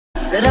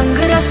रंग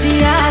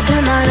रसिया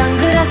धना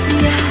रंग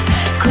रसिया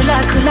खुला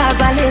खुला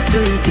बाले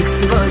तुई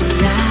दिक्सु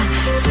बढिया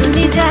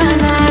सुनी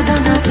जाना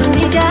धना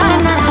सुनी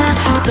जाना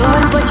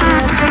तोर बचे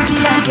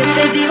छोटिया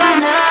केते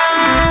दीवाना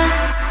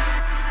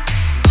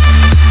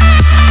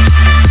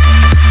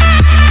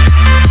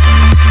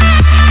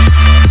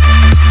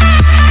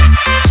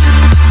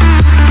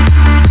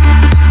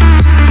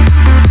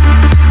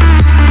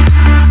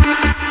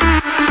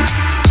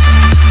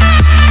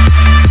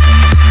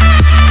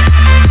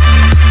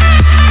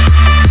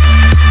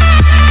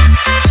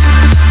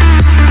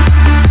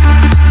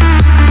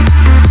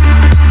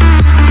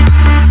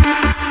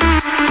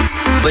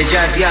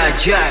बजा दिया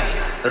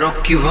जाए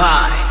रॉकी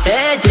भाई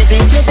जेबे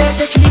जेबे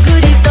देखली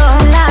गुड़ी तो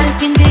लाल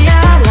पिंदिया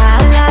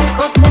लाल लाल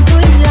ओपने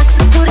तुई लाक्स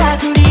पूरा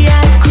गुड़िया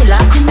खुला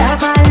खुला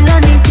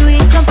बालोनी तुई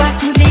चंपा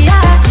खुलिया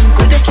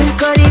तुमको देखी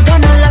करी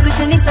दोनों लगु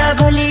छनी सा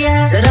बोलिया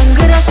रंग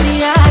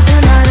रसिया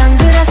धना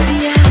रंग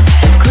रसिया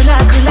खुला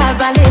खुला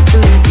बाले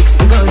तुई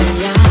दिक्सु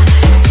बढिया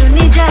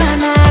सुनी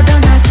जाना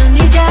धना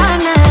सुनी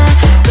जाना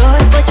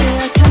तोर पछे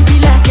अछन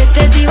पिला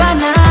केते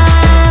दीवाना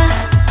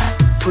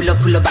फुलो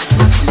फुलो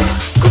बास्ना फुलो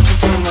कोठी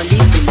चमली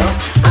फुलो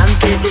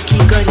आमके देखी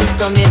करी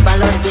तमे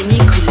बालर बेनी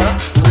खुलो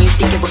मुई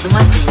टिके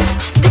बदमासी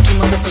देखी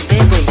मत सबे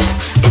बोया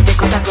एते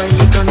कथा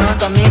कहली कोन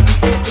तमे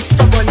कुछ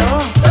तो बोलो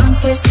तुम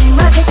पे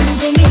सीमा देखी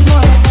देनी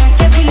मोर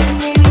के बिली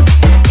नेमी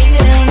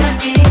इने ना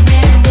की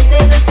ने देते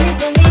रखी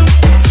देनी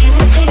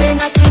सीने सीने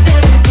नाची दे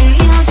तू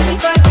हंसी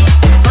करती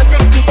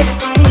मते की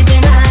कही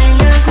देना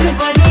या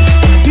कुर्बानी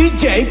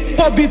डीजे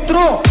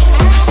पवित्रो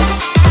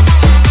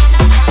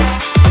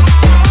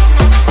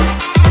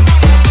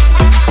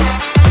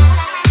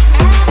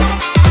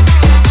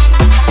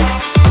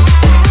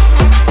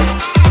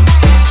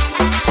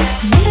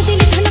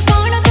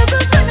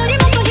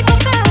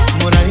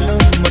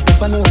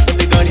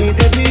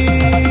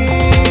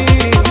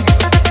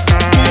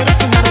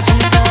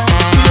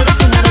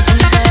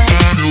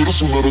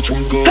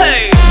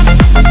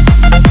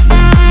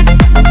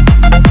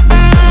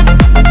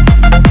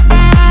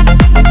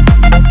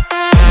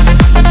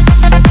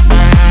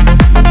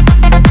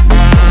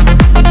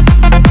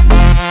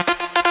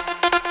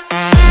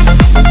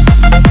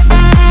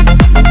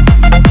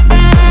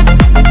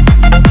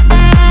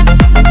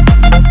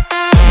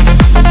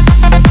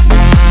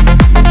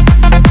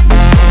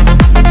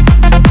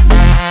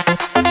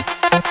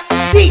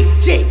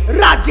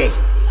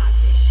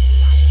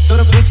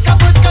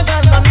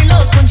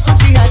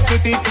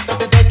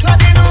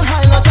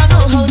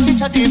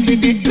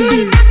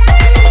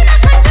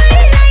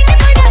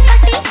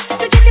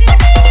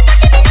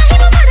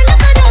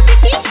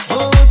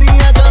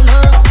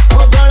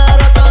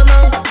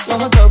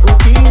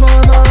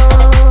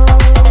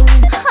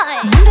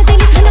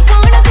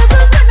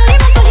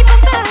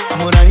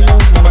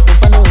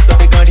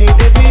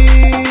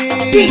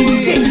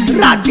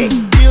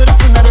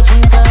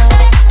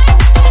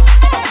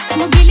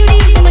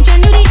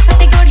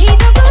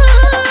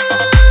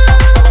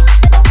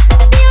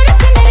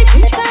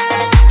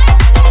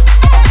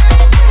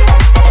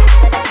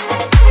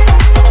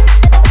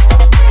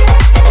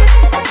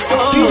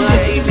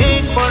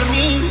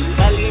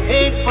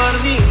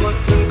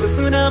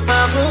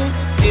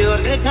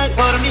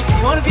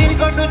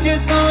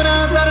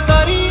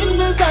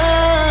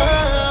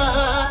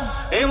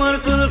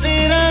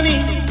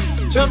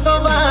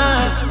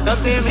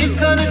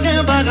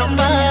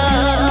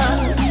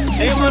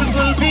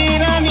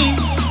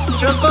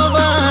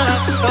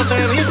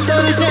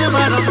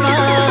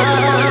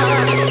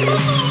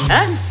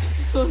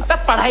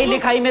पढ़ाई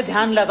लिखाई में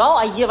ध्यान लगाओ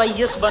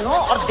IAS बनो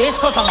और देश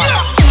को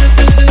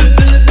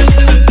संभालो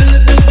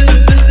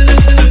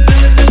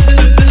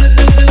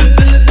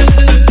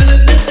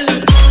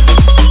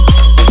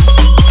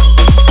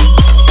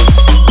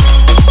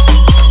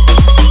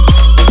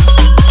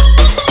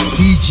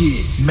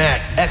DJ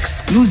Matt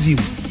exclusive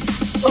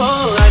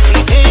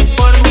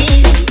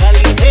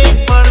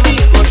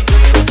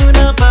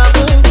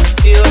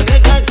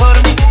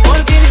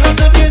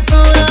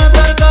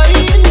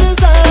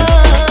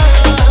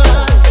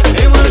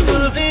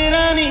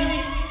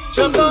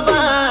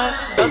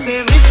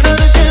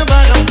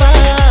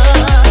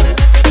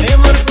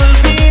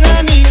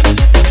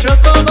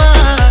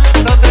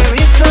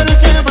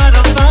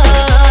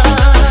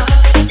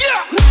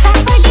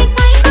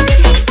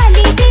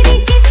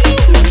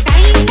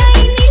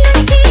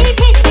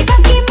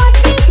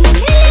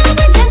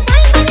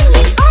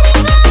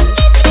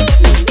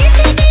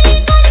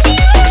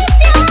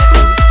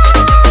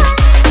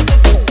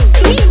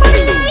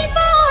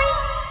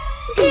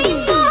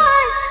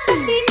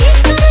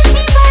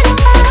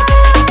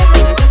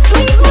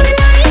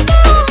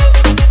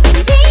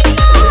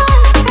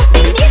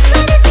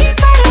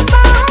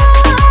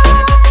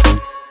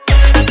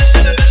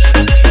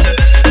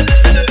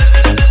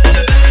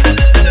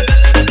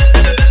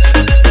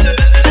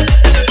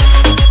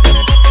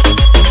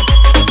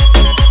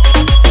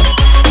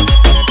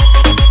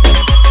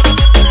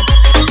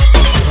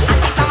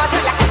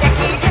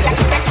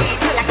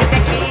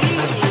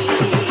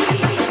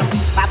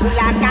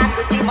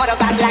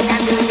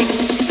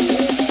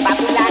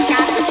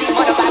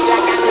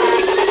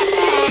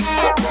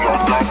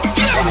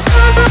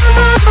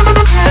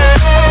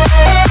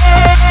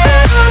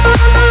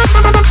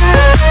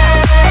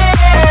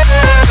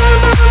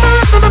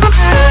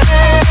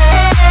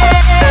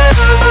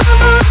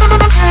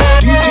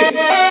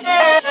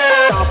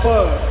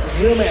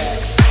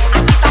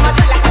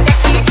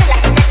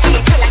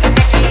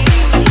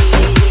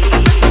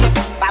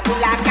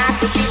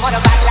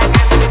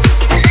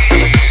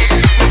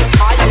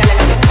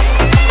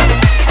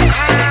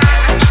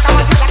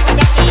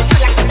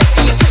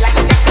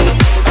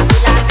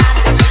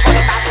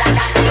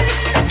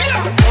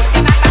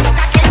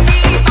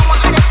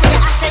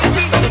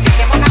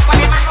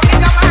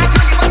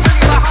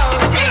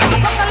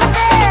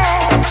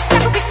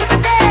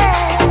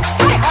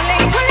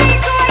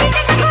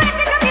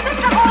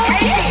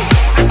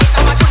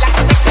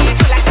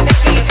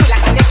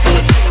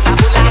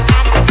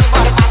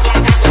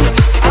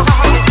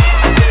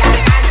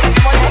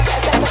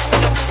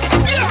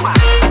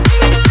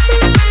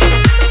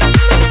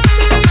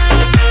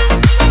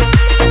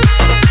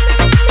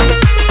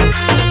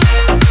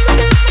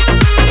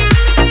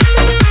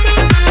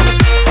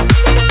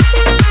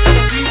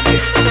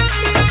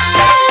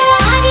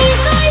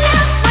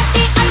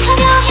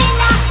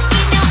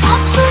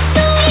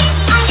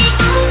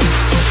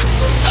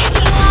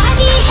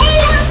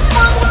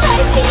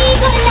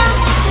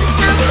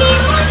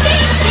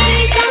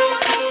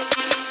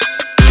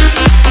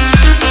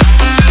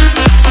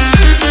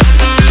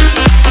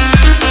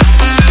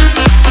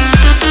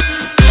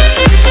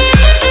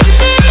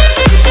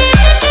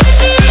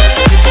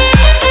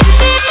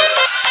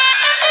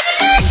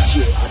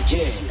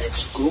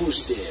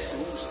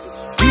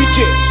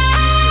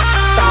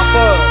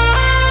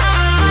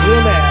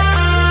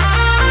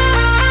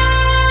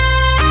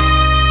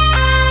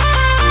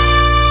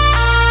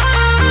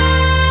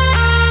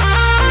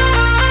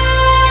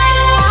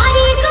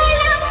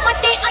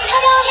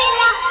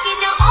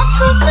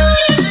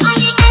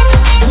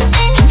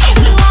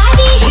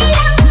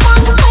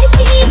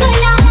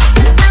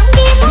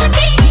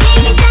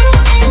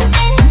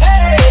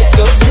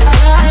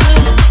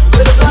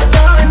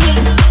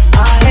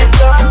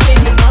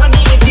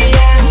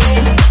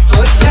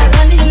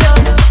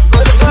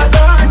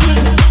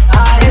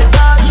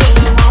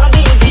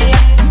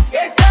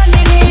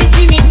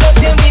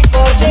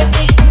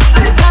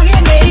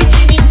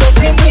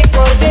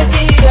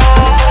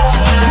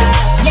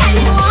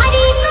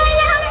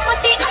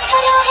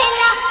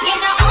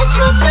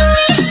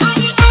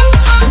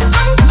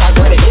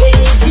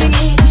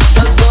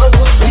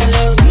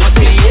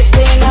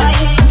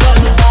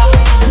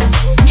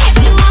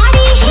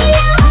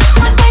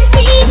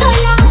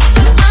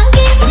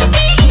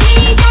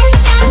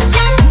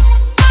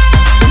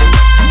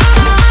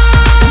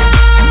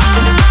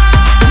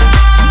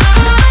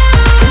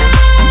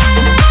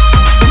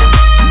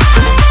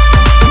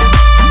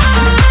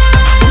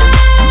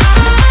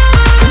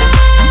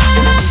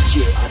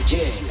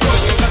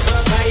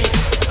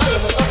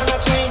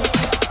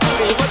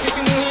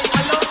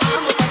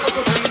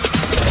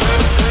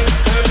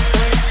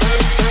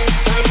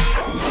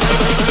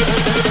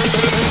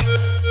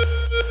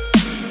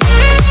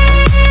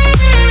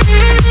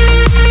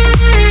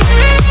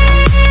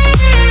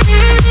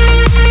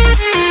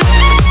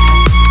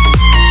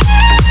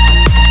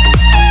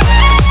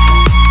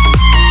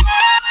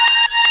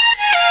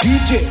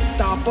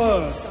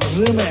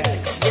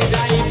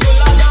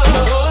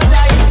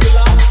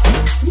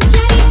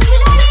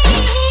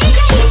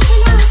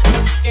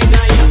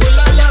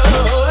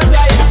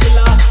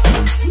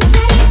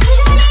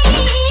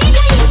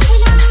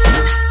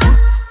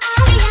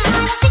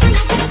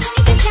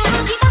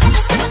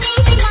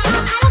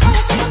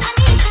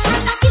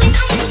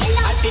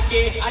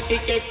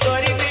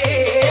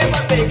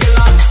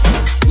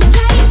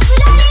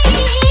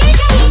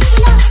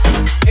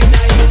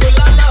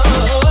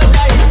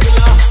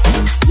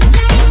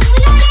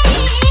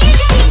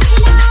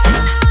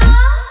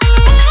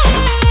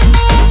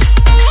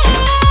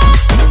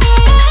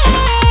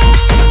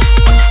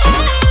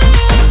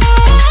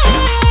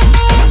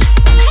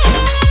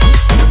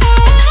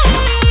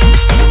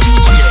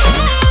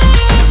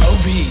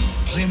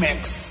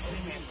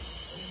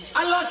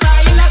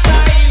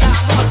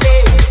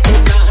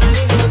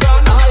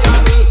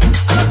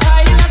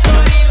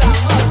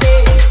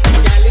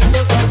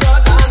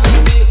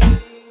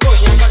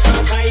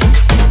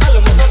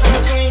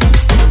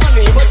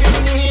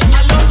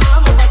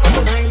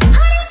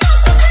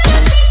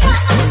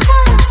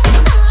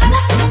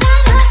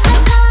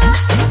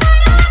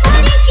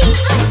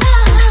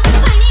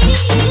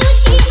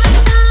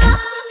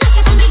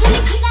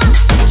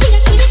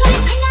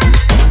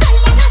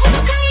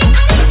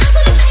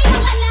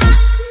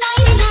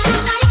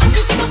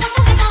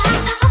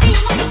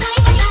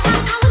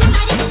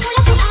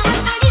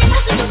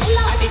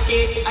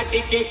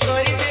अटिके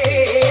कोरी दे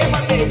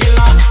मते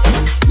गिला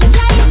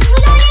जाई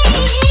फुला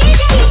रे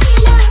जाई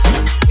फुला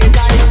ए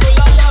जाई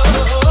फुला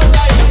लो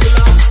जाई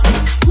फुला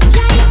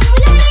जाई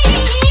फुला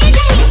रे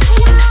जाई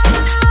फुला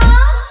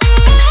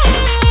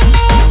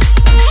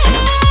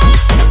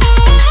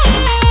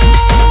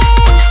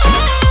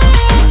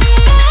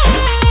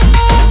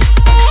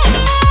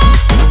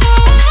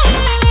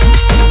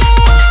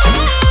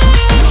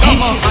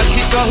तम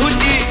आखि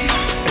कहूची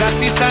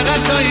राति सारा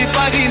सोई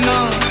पारिन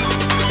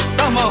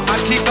तम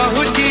आखि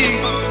कहूची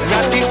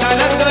राति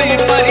सारा सोई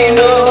पारिन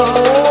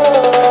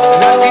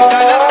राति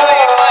सारा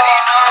सोई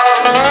पारिन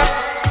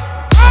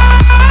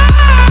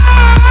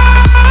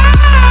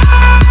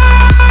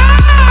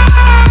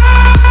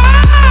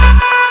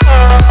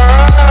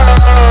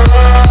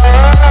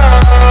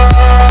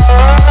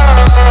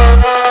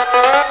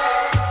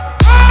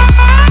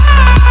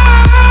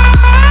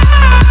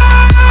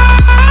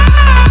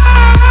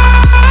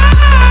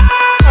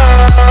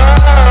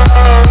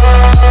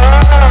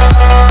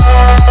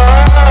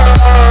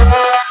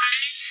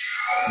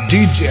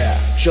DJ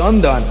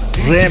Chandan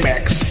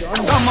Remix.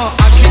 तम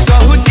आखि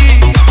कहूची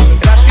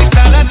राति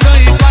सारा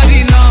सोई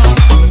पारिन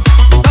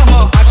तम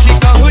आखि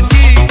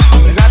कहूची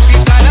राति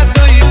सारा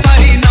सोई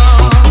पारिन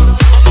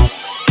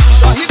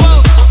कहिबो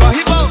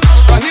कहिबो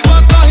कहिबो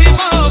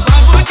कहिबो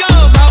भाबुज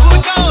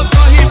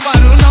कहि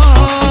पारुन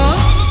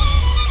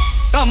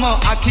तम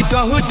आखि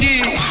कहूची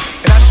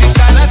राति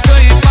सारा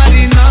सोई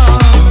पारिन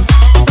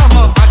तम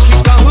आखि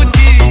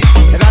कहूची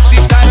राति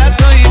सारा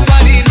सोई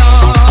पारिन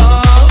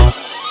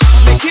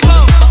लेखिबो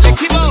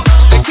लेखिबो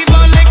लेखिबो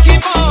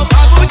लेखिबो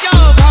भाबुज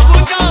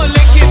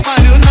लेखि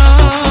पारुन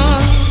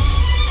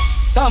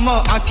तम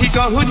आखि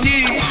कहूची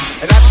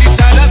राति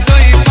सारा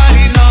सोई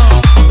पारिन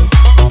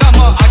तम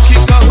आखि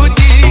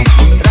कहूची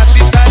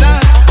राति सारा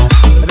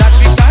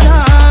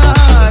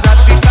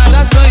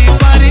सोई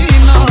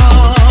पारिन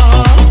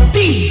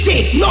DJ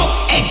No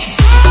X.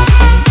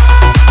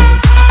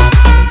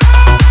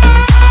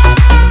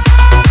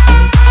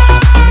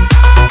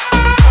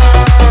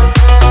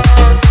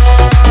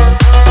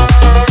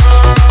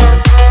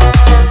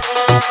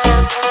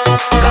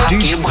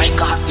 के भाई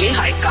कहा के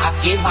हाय कहा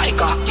के भाई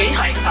कहा के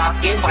हाय कहा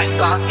के भाई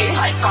कहा के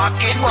हाय कहा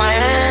के भाई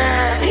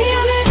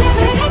हिया में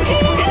जब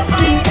रखे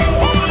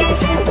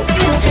पाई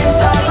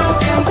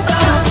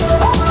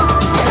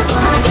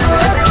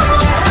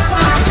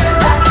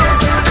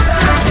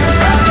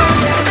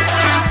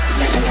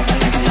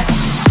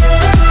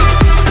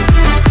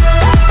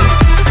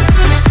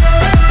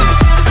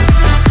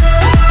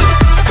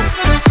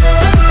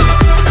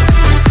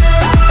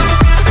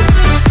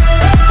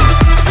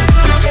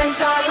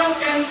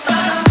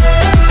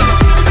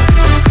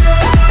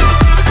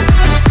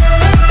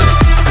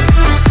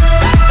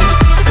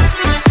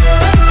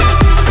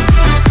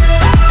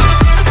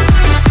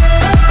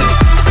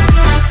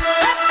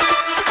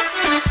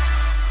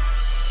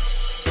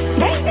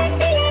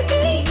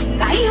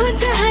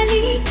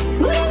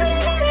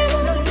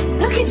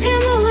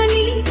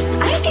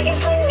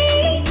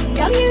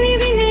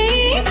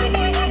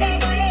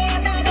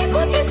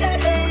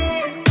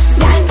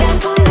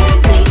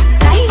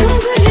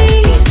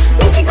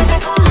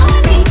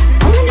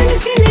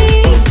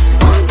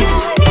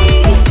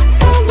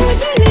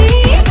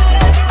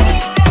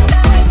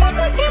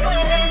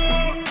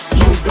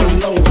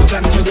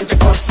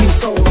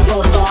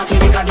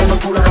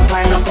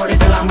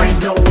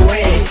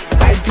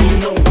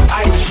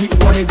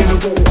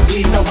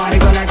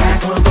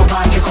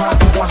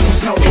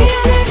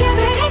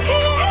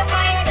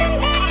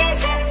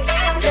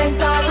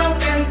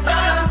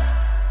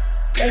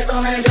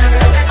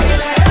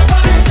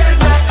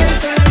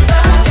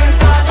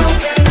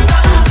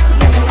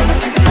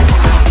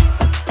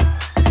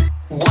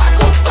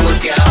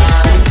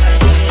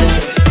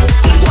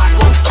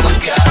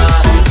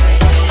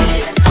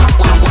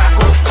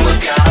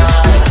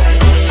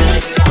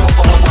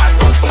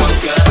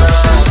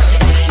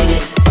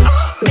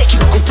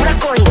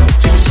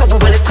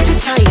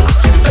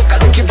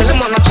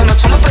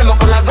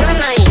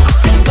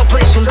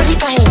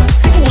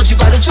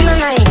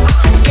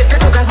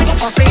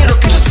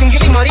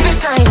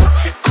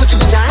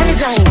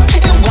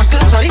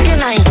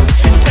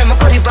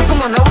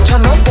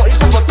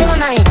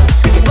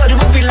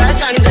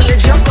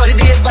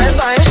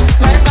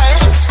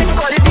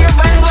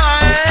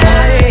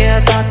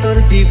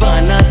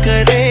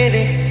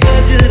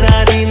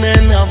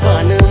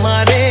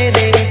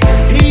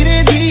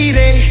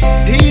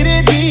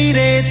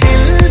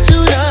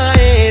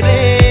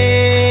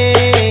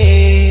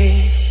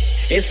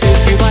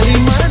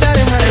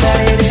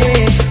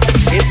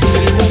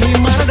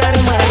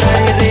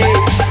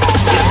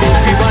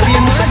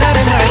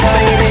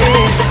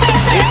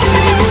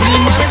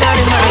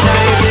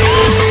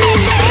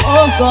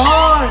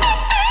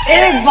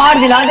एक बार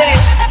दिला दे।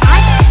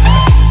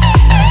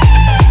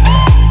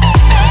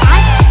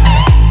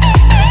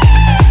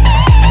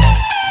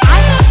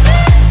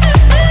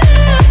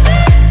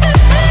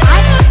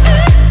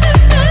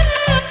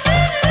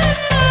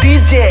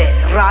 DJ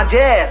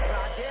राजेश।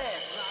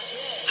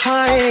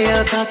 हाय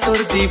आधा तोर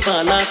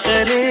दीवाना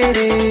करे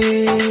रे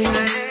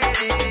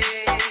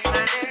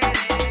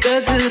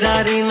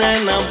गजरारी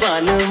नैना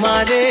बान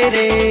मारे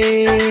रे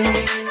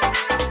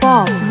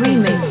Pop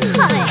Remix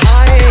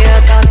हाय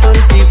आधा तोर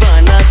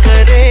दीवाना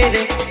करे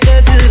रे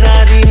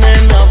गजरारी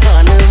नैना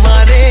बान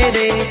मारे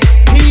रे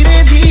धीरे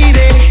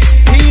धीरे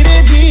धीरे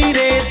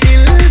धीरे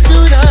दिल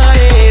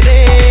चुराए रे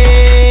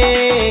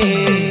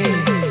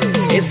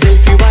ये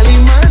सेल्फी वाली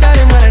मार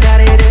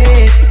डारे रे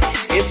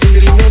ये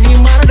सुंदरी नोनी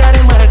मार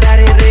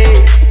डारे रे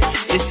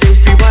ये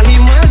सेल्फी वाली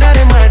मार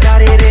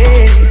डारे रे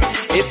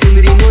ये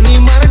सुंदरी नोनी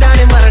मार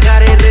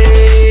डारे रे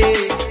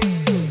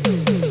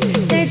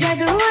ते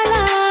जादू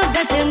वाला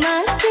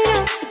बदमाश तेरा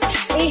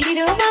ए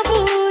हीरो बाबू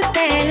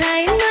ते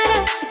लाइन मारा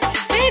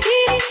ते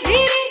धीरे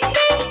धीरे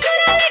दिल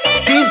चुरा लेगे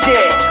डीजे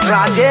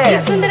राजेश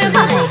सुंदर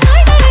बाबू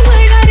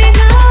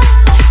डरेगा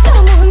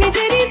तमोनी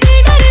जरी ते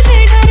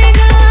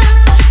डरेगा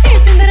ए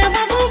सुंदर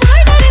बाबू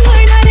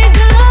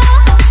डरेगा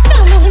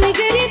तमोनी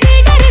जरी ते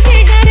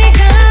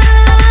डरेगा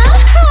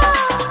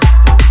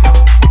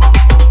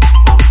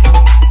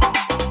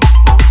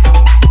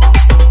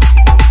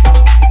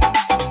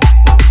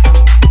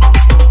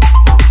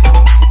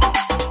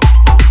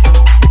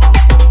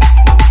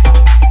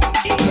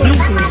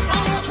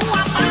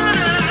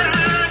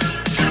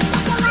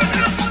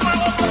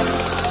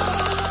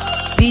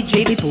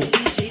DJ Dipu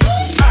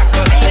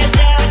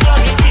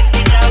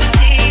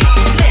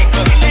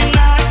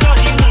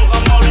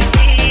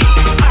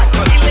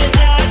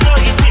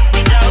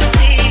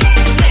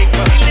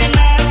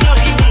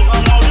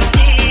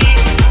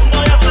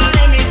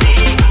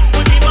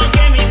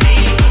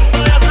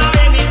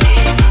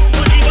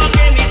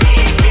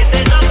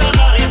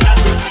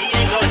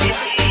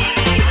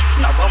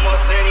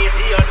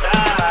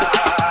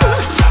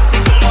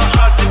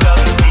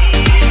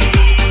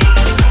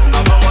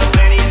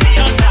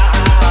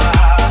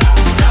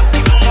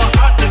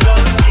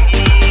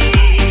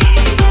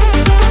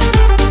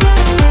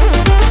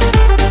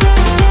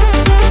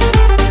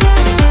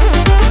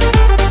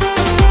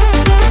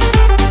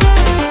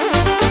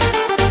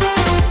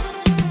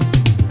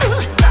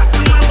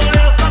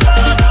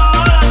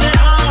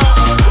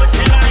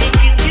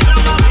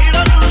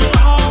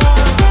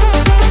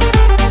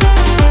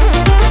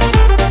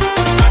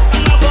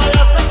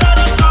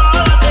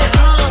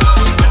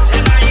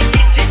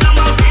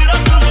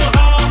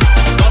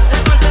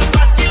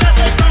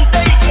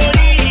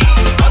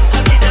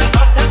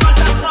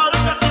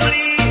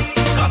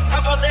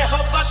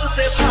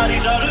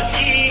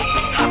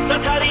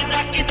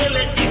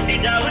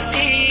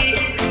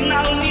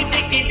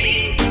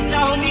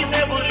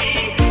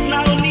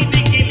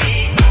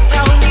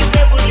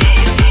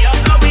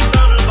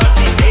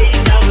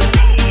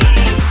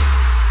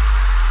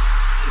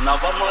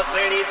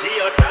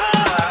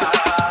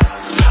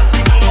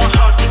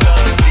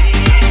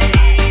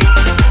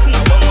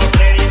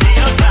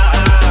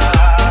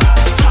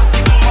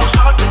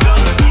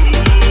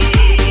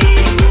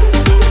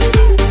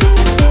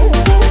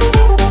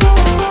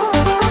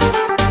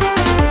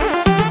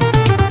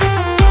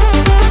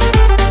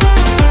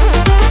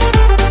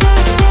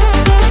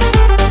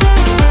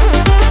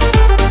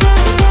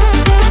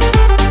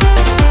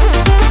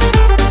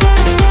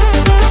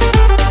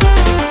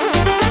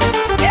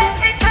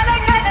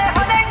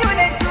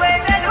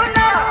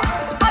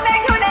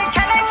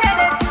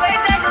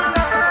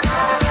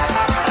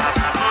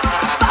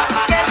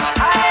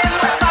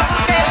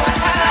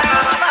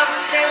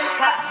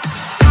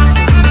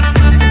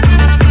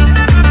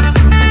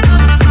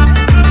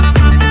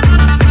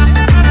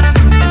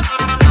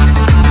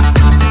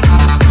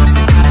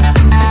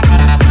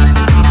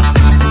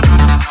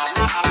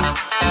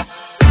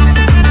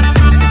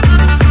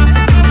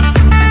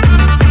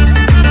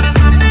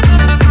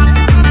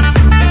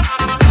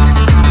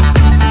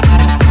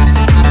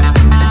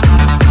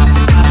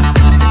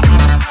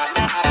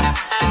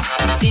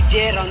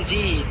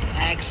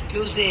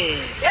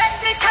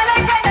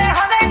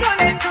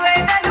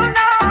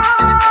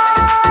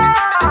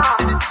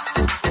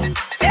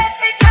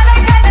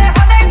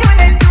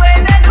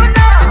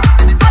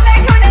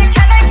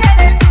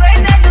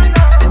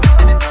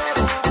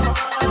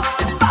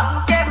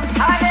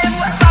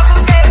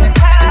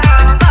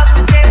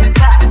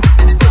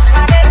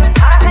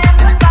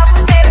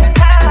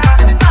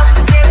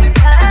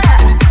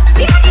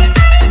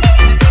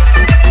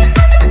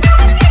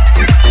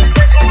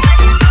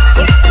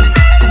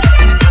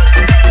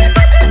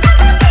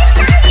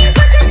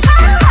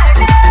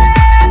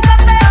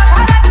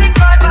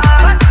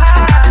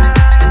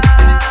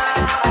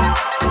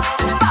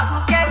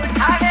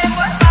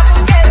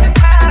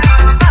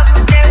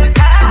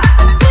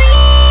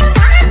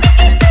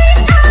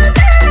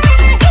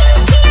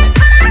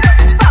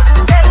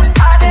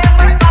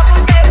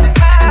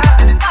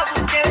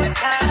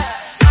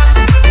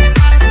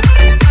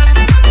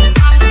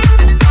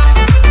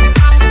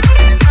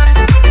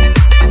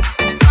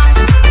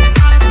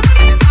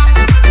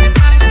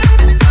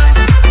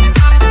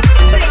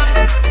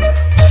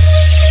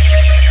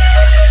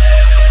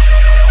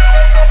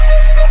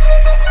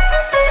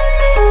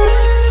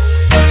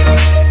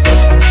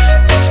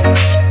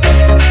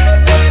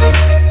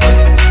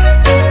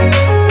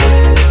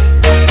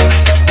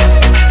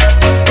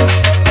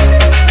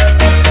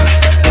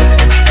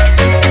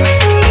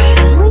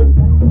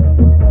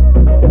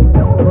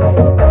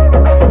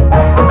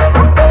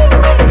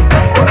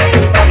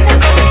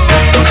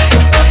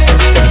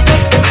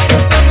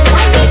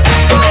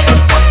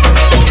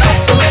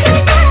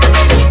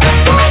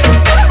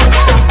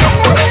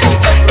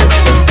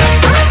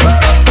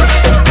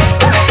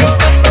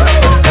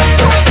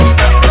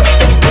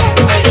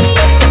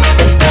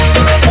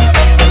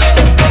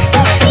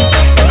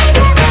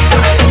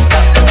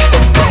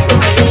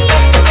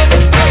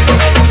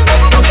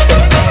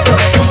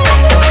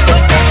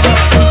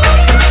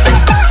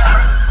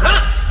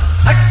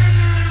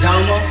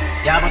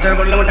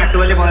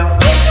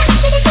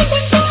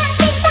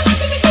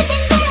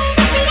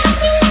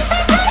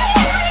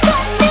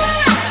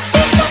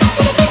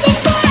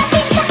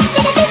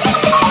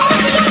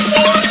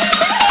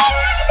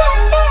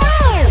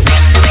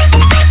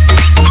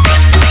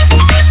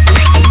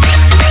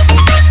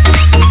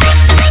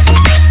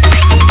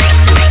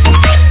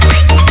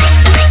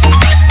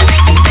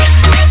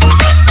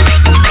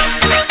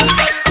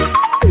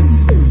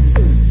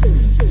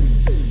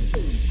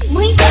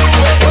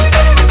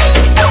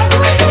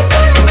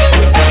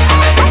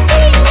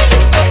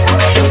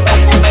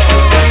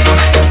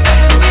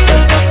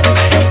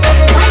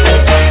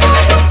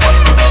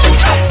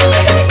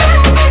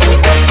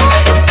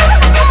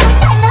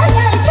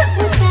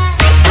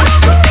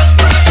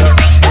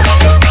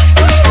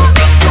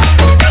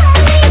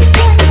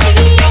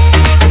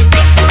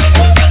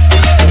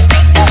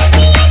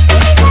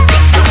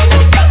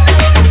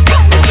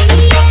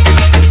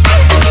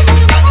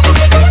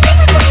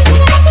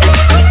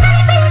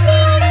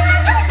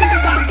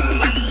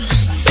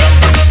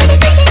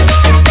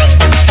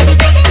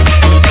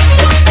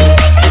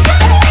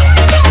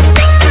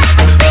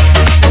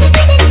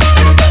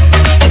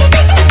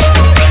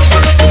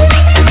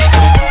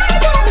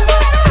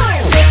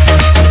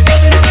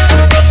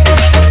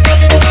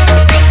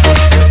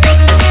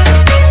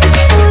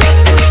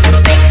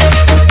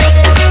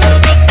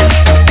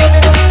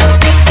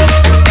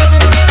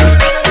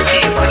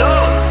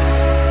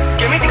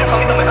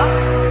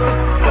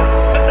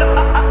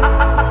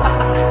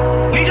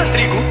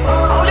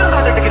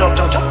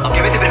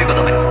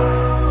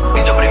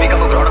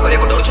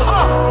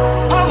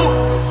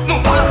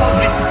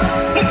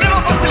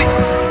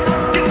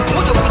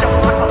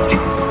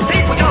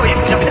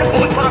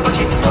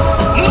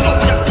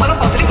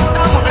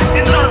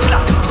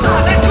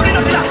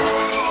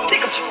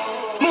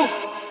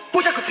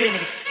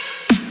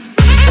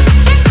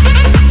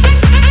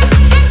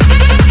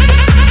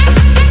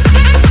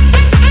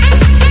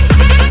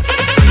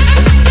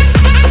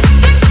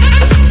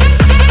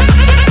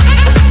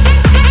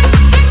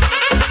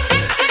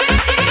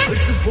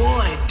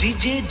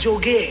डीजे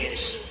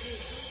जोगेश।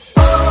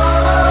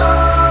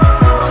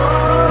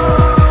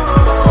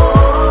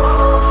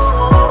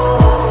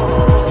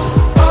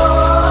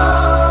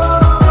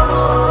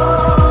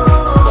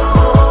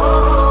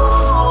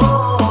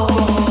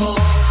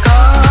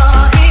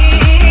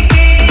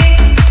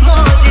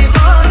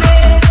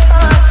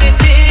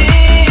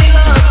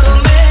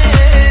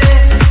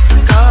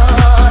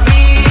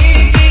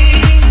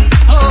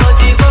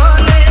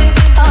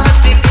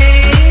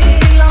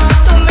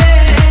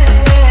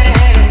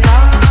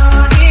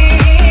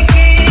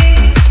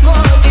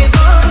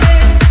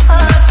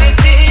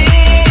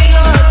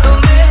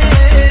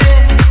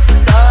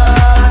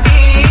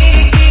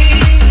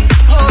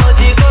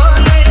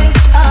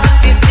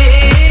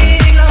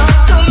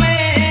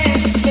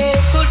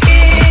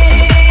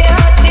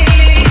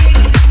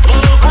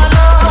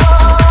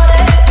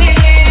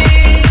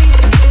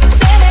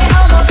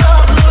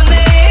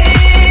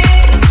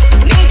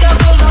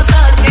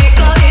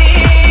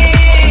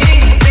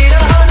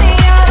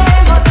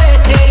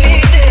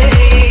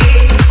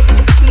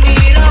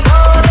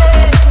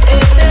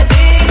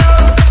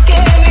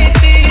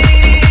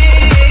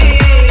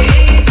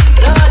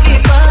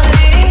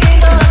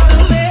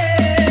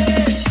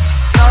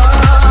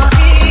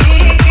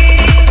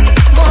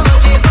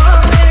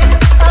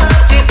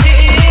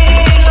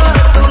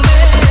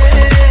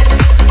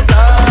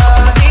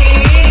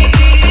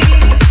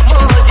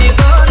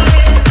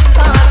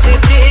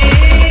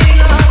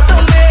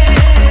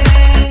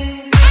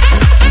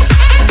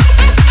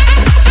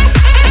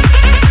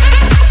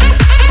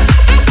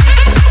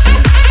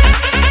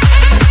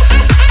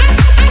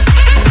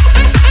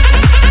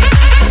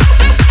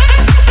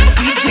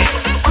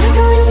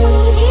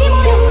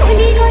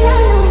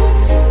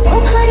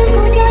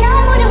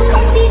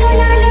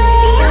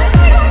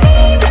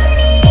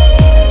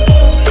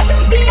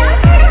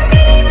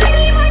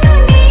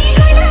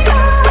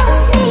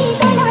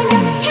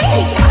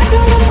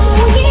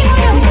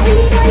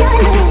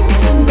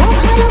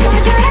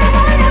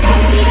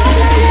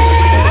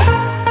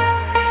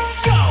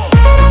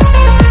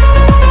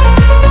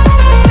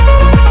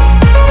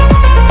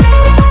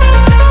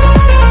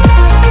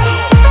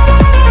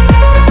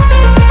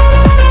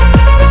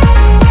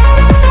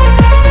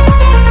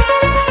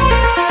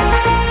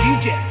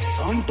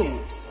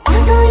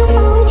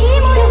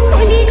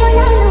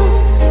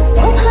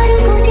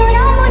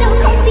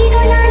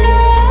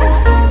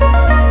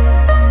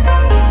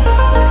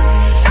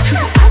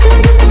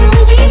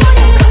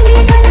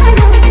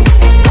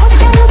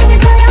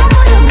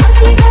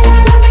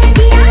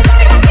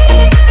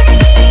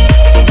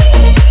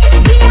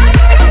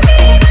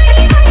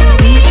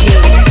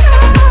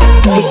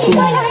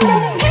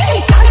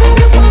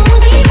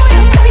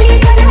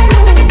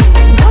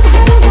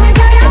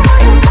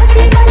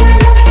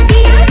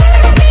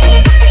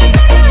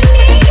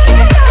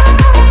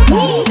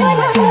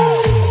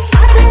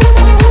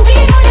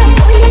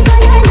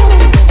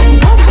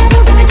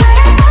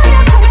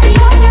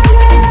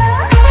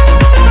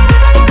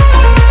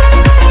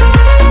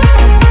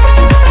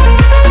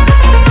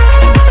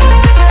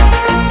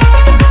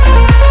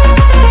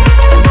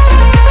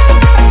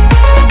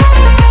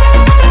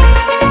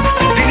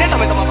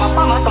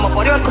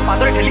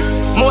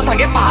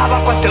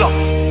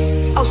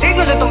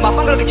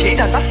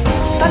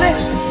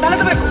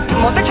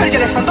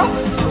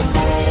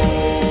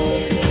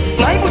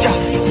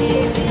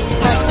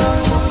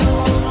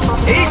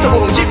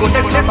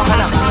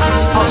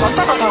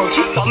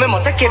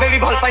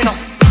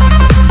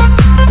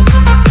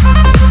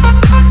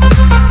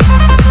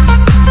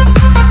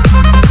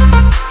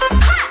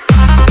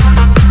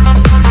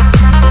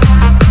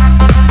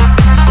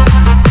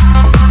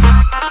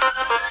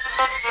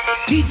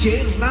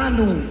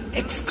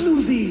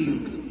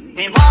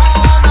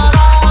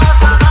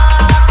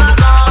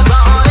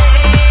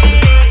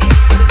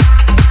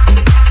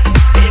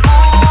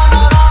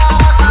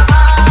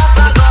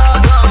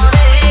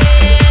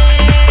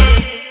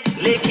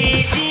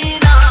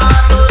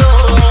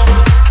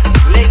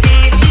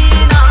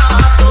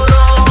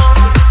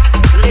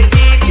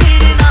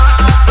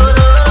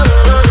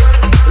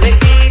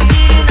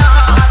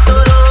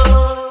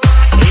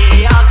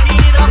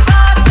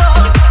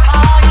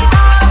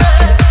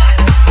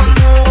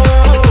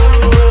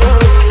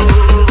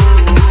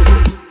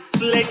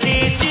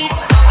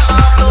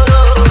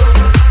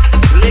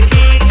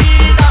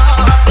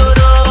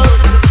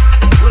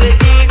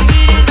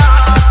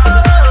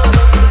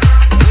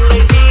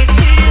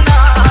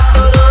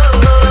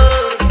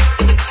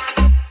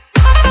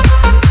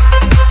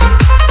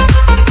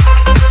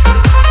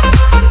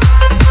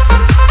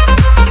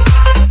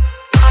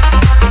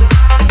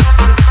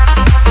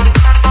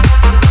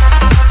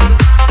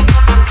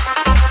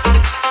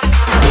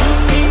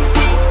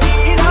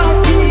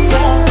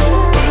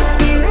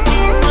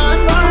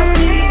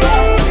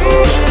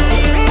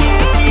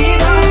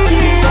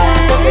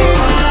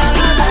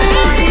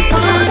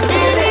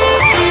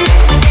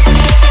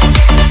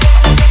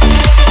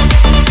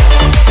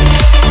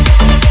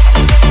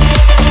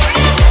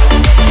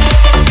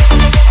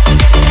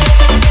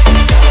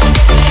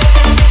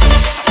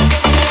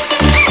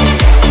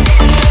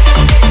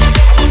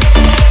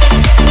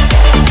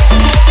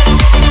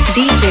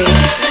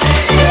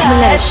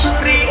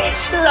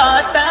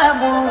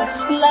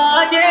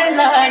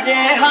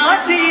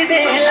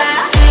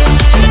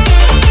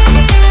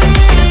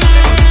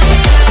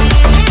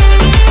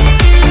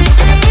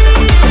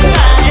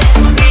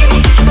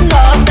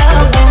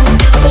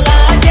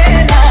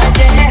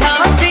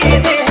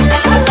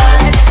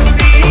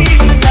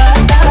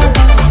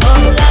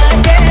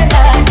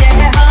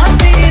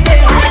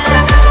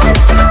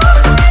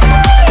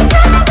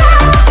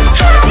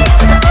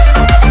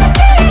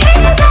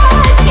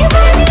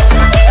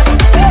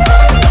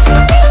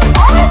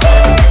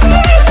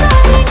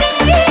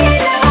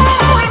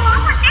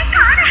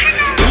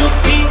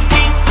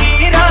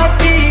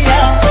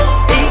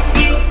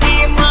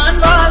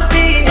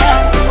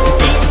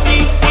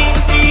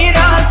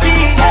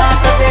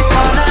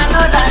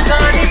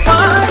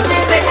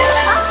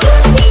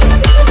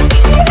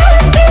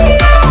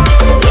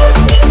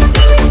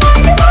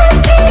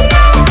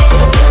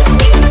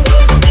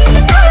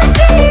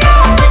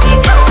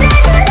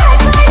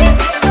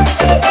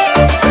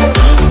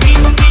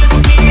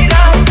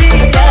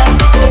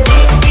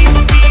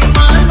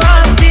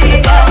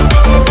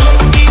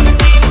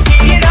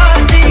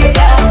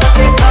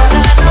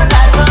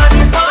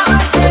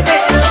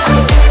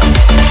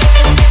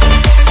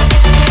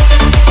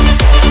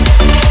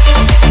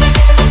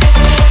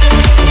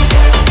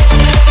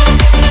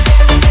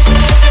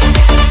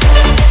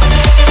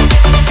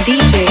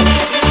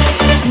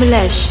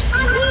 Malesh.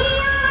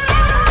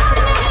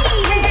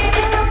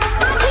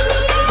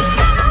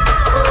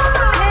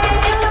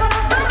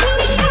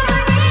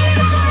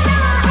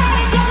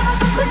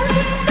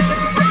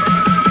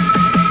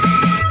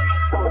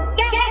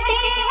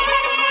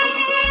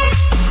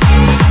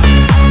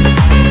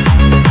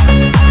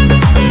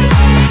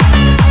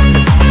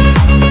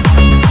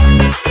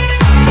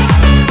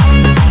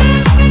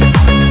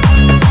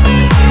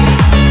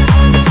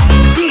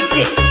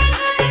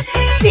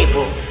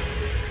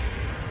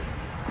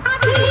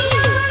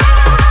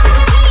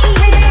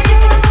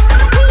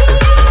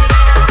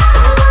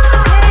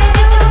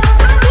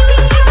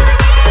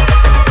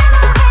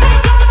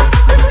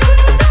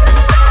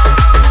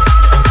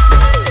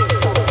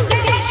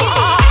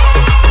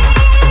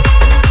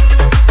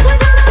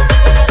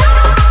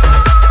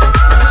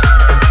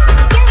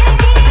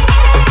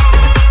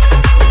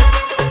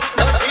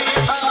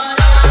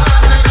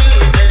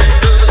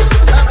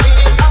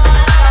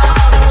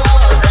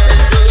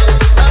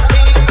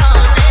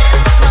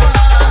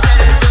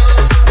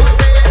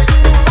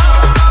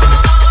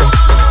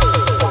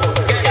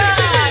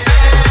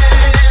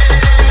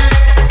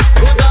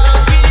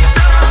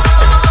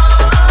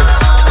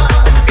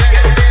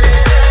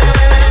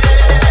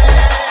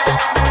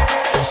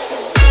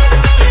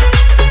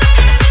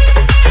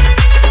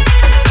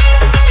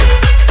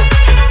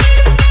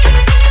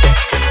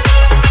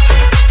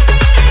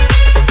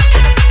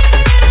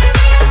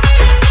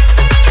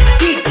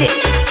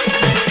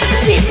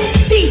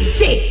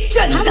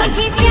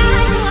 मुझे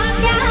प्यार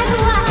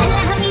हुआ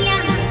अलहमिया,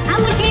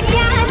 मुझे